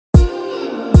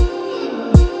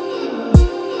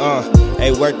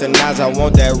Hey, work the Nas, I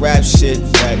want that rap shit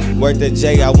back. Work the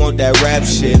J, I want that rap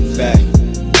shit back.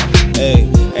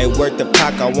 Hey, work the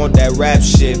Pac, I want that rap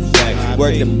shit back.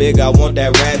 Work the Big, I want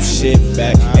that rap shit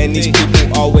back. And these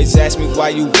people always ask me why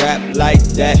you rap like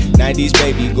that. 90s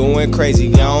baby going crazy,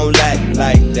 y'all don't act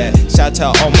like that. Shout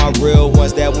out to all my real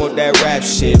ones that want that rap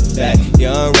shit back.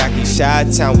 Young Rockie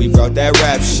Chi-Town, we brought that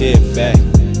rap shit back.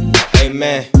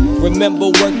 Amen. Remember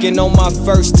working on my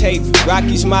first tape,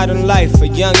 Rockie's Modern Life. A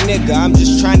young nigga, I'm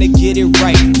just trying to get it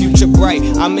right. Future bright,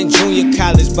 I'm in junior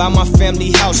college. By my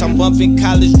family house, I'm bumping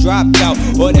College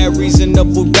Dropout. Or that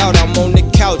reasonable doubt, I'm on the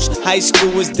couch. High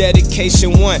school was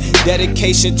dedication 1,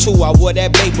 dedication 2. I wore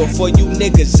that bait before you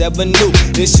niggas ever knew.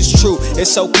 This is true,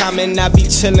 it's so common I be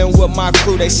chillin' with my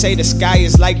crew. They say the sky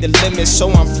is like the limit,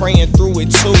 so I'm praying through it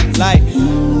too. Like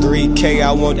 3K,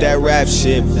 I want that rap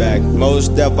shit back.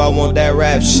 Most Def, I want that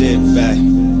rap shit back.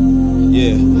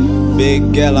 Yeah,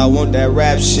 Big L, I want that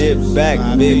rap shit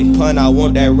back. Big Pun, I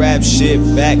want that rap shit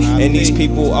back. And these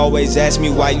people always ask me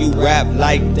why you rap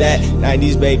like that.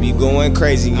 90s baby going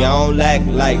crazy, y'all don't act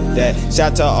like that.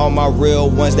 Shout to all my real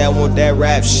ones that want that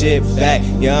rap shit back.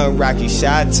 Young Rockie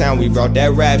Chi-Town, we brought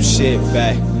that rap shit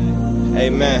back.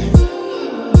 Amen.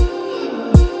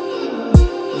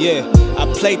 Yeah, I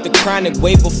played the chronic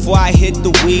way before I hit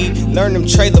the weed. Learned them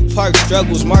trailer park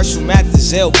struggles, Marshall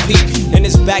Mathers LP. And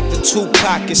it's back to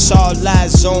Tupac, it's all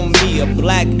lies on me. A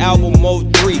Black Album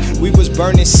 03, we was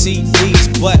burning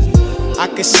CDs. But I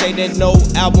could say that no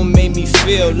album made me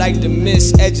feel like the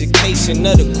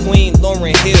miseducation of the Queen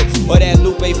Lauryn Hill. Or that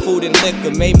Lupe Food and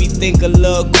Liquor made me think a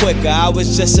little quicker. I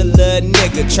was just a little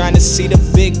nigga trying to see the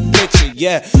big picture,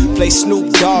 yeah. Play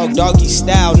Snoop Dogg, doggy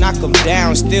style, knock 'em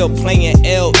down. Still playing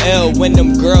LL when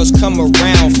them girls come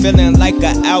around. Feeling like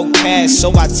an outcast,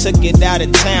 so I took it out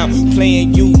of town.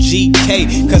 Playing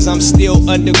UGK, cause I'm still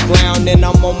underground. And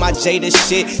I'm on my Jada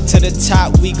shit, to the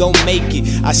top we gon' make it.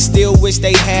 I still wish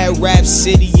they had Rap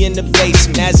City in the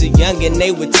basement. As a youngin',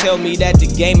 they would tell me that the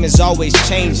game is always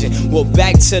changing. Well,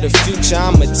 back to the future,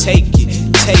 I'ma take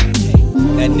it, take it.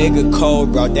 That nigga Cole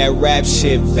brought that rap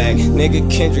shit back. Nigga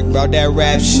Kendrick brought that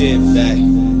rap shit back.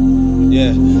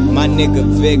 Yeah, my nigga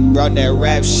Vic brought that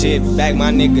rap shit back.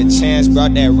 My nigga Chance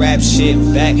brought that rap shit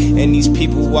back. And these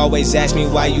people always ask me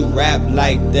why you rap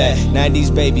like that. 90s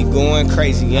baby going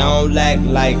crazy, I don't act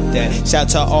like that. Shout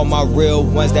to all my real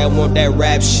ones that want that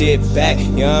rap shit back.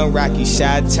 Young Rockie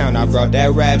Chi-Town, I brought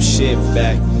that rap shit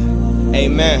back.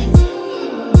 Amen.